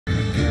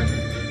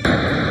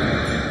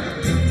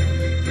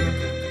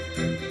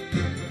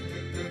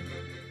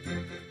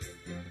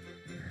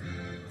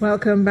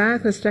Welcome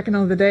back. Let's check in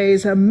on the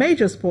day's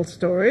major sports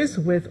stories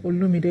with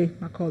Olumide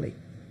Macaulay.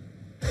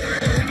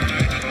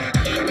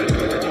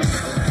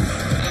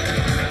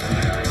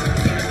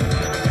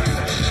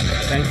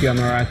 Thank you,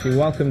 Amarachi.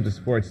 Welcome to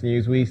Sports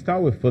News. We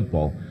start with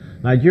football.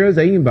 Nigeria's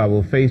Enyimba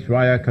will face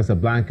Raja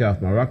Casablanca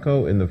of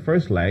Morocco in the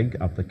first leg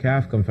of the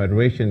CAF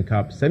Confederation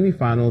Cup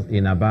semi-finals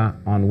in Aba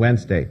on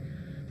Wednesday.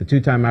 The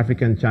two-time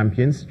African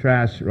champions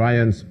trashed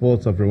Rayon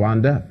Sports of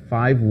Rwanda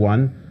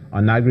 5-1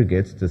 on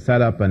aggregates to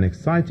set up an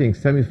exciting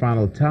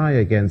semi-final tie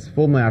against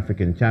former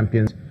African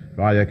champions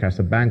Raja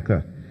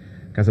Casablanca.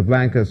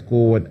 Casablanca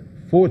scored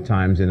 4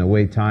 times in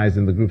away ties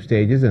in the group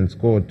stages and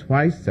scored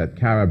twice at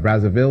Kara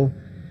Brazzaville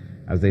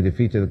as they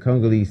defeated the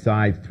Congolese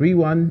side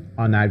 3-1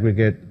 on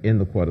aggregate in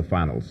the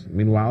quarterfinals.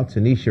 Meanwhile,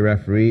 Tunisia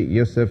referee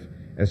Youssef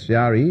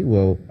Esriari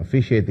will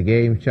officiate the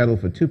game scheduled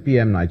for 2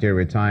 p.m.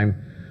 Nigeria time,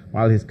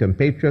 while his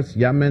compatriots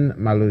Yamin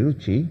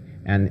Malouchi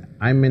and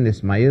Ayman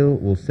Ismail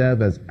will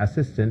serve as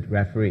assistant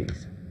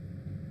referees.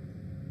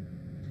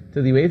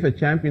 To the UEFA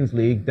Champions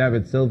League,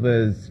 David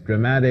Silva's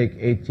dramatic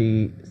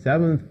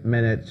 87th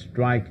minute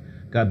strike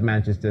got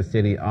Manchester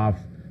City off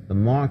the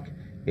mark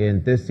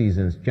in this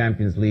season's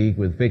Champions League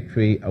with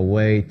victory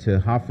away to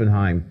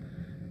Hoffenheim.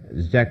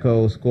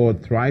 Dzeko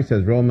scored thrice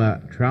as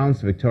Roma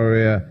trounced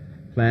Victoria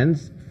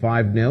Plens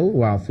 5-0,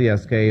 while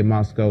CSKA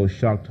Moscow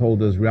shocked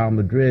holders Real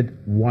Madrid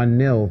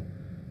 1-0.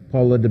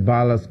 Paulo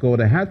Dybala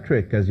scored a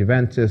hat-trick as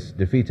Juventus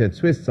defeated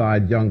Swiss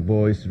side Young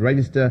Boys to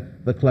register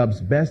the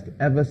club's best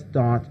ever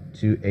start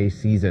to a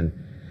season.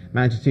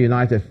 Manchester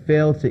United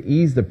failed to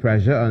ease the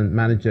pressure on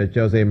manager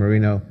Jose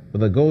Mourinho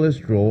with a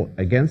goalless draw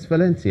against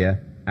Valencia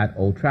at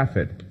Old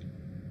Trafford.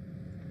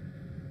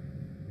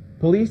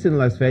 Police in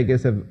Las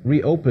Vegas have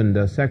reopened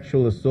a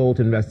sexual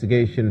assault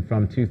investigation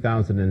from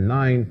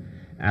 2009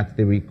 at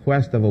the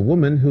request of a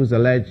woman who's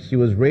alleged she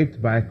was raped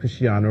by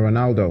Cristiano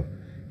Ronaldo.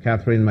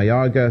 Catherine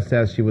Mayorga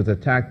says she was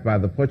attacked by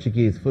the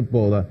Portuguese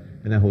footballer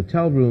in a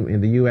hotel room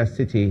in the U.S.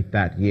 city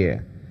that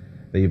year.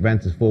 The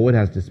Juventus forward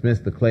has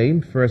dismissed the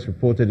claim, first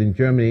reported in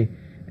Germany,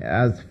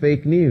 as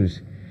fake news.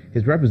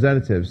 His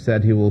representatives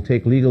said he will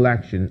take legal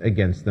action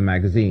against the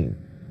magazine.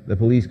 The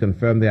police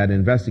confirmed they had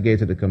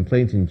investigated the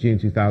complaint in June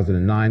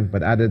 2009,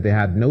 but added they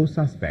had no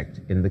suspect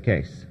in the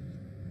case.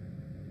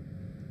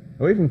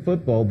 Away from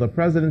football, the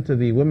president of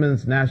the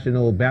Women's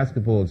National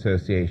Basketball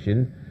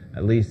Association,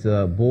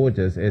 Lisa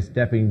Borges, is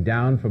stepping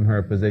down from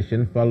her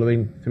position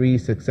following 3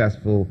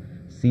 successful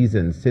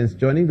seasons. Since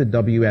joining the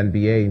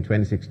WNBA in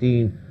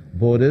 2016,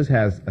 Borges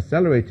has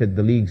accelerated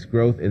the league's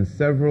growth in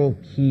several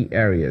key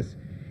areas.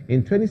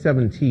 In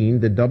 2017,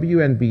 the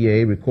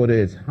WNBA recorded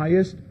its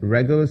highest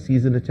regular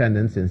season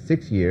attendance in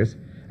 6 years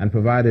and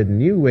provided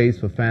new ways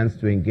for fans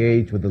to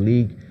engage with the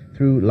league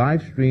through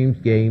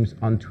live-streamed games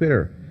on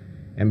Twitter.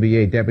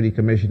 NBA Deputy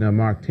Commissioner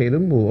Mark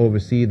Tatum will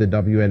oversee the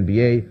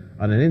WNBA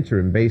on an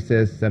interim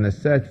basis, and a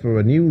search for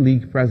a new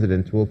league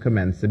president will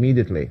commence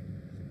immediately.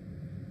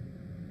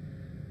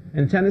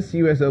 In tennis,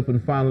 U.S.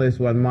 Open finalist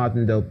Juan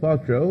Martín del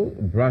Potro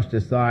brushed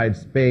aside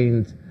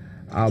Spain's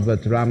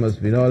Albert Ramos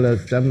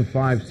Vinola's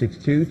 7-5,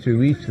 6-2 to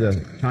reach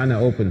the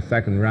China Open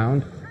second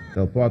round.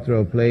 Del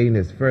Potro, playing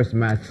his first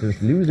match since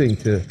losing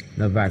to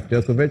Novak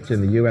Djokovic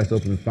in the U.S.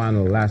 Open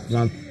final last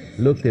month,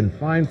 looked in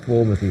fine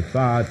form as he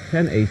fired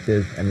 10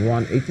 aces and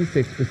won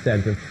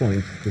 86% of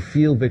points to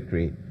seal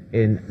victory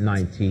in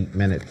 90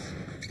 minutes.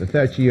 The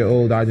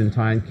 30-year-old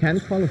Argentine can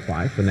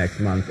qualify for next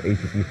month's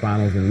ATP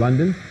Finals in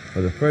London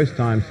for the first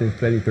time since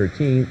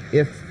 2013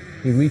 if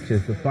he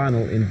reaches the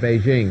final in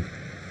Beijing.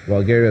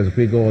 Bulgaria's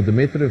Grigor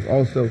Dimitrov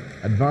also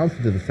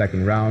advanced to the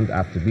second round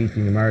after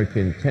beating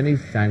American Tennis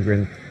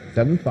Sangren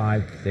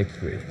 7-5,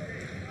 6-3.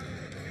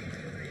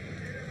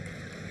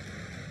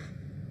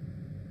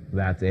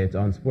 That's it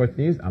on Sports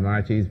News.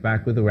 Amarachi is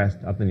back with the rest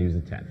of the news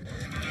at 10.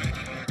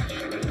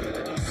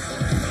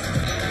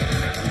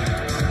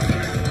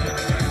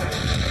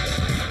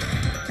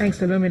 Thanks,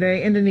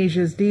 Olumide.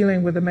 Indonesia is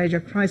dealing with a major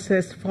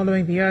crisis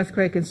following the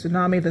earthquake and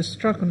tsunami that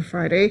struck on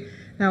Friday,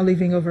 now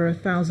leaving over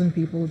 1,000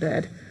 people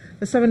dead.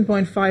 The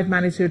 7.5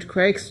 magnitude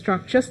quake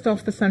struck just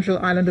off the central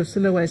island of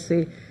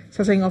Sulawesi,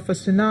 setting off a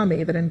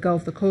tsunami that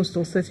engulfed the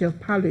coastal city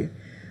of Palu.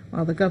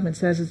 While the government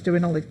says it's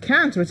doing all it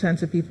can to attend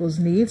to people's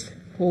needs,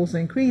 calls are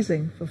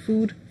increasing for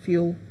food,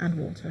 fuel and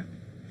water.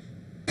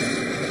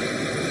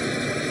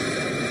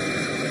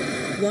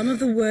 One of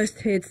the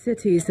worst-hit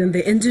cities in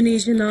the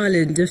Indonesian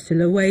island of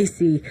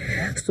Sulawesi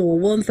saw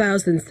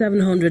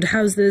 1,700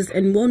 houses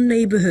in one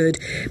neighborhood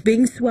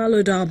being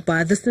swallowed up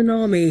by the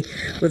tsunami,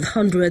 with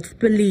hundreds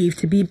believed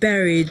to be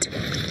buried.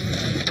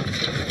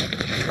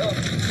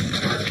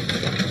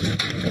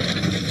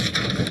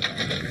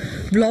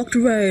 Blocked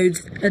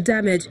roads, a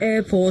damaged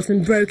airport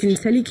and broken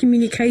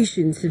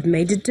telecommunications have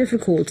made it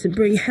difficult to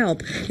bring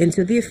help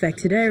into the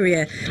affected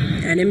area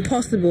and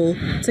impossible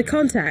to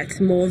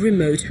contact more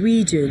remote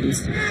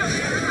regions.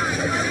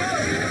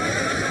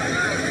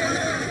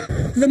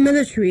 The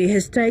military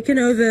has taken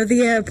over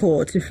the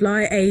airport to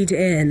fly aid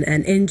in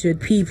and injured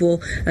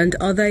people and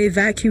other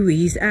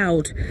evacuees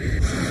out.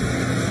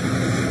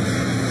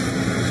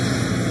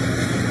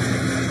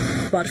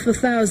 But for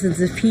thousands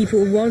of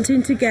people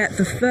wanting to get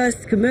the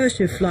first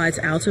commercial flight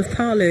out of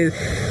Palu,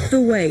 the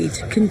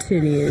wait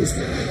continues.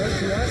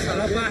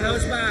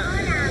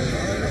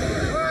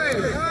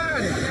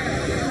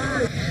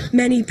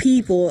 Many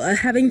people are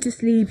having to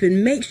sleep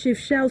in makeshift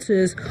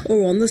shelters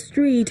or on the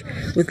street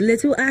with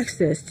little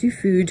access to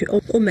food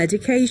or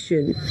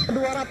medication.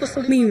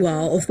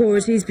 Meanwhile,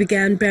 authorities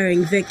began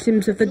burying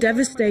victims of the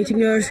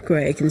devastating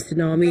earthquake and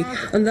tsunami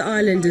on the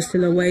island of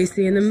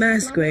Sulawesi in a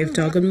mass grave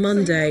dug on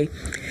Monday.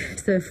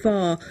 So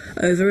far,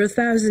 over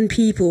 1,000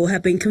 people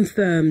have been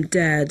confirmed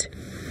dead.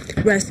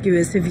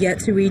 Rescuers have yet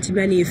to reach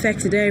many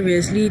affected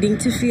areas, leading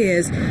to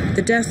fears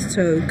the death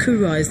toll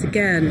could rise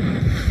again.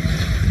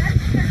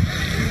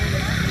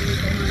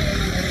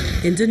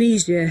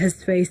 Indonesia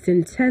has faced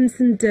intense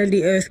and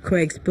deadly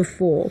earthquakes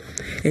before.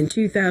 In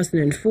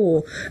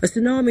 2004, a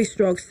tsunami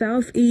struck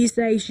Southeast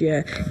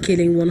Asia,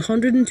 killing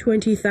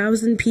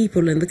 120,000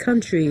 people in the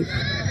country.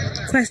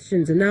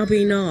 Questions are now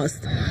being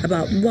asked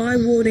about why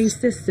warning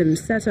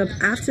systems set up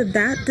after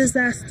that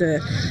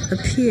disaster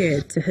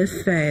appeared to have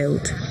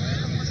failed.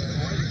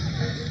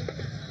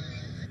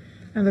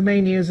 And the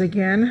main news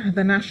again,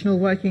 the National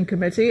Working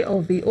Committee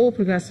of the All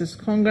Progressives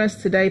Congress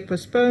today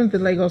postponed the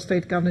Lagos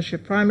State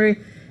governorship primary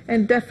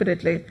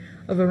indefinitely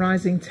over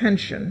rising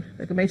tension.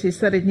 The committee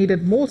said it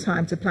needed more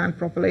time to plan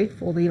properly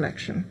for the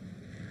election.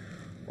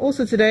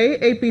 Also today,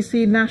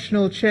 APC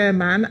National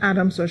Chairman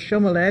Adams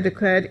Oshomole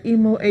declared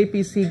Imo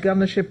APC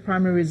governorship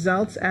primary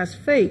results as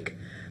fake.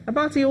 The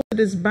party also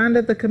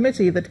disbanded the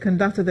committee that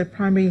conducted the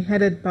primary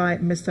headed by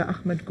Mr.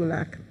 Ahmed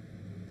Gulak.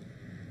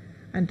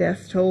 And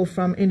death toll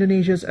from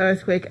Indonesia's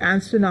earthquake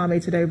and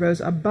tsunami today rose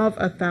above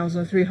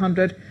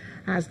 1,300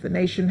 as the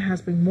nation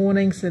has been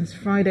mourning since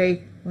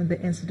Friday when the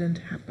incident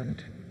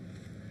happened.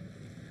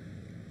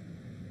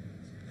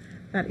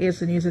 That is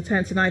the news at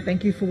 10 tonight.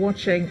 Thank you for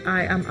watching.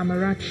 I am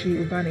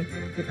Amarachi Ubani.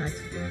 Good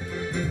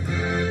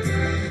night.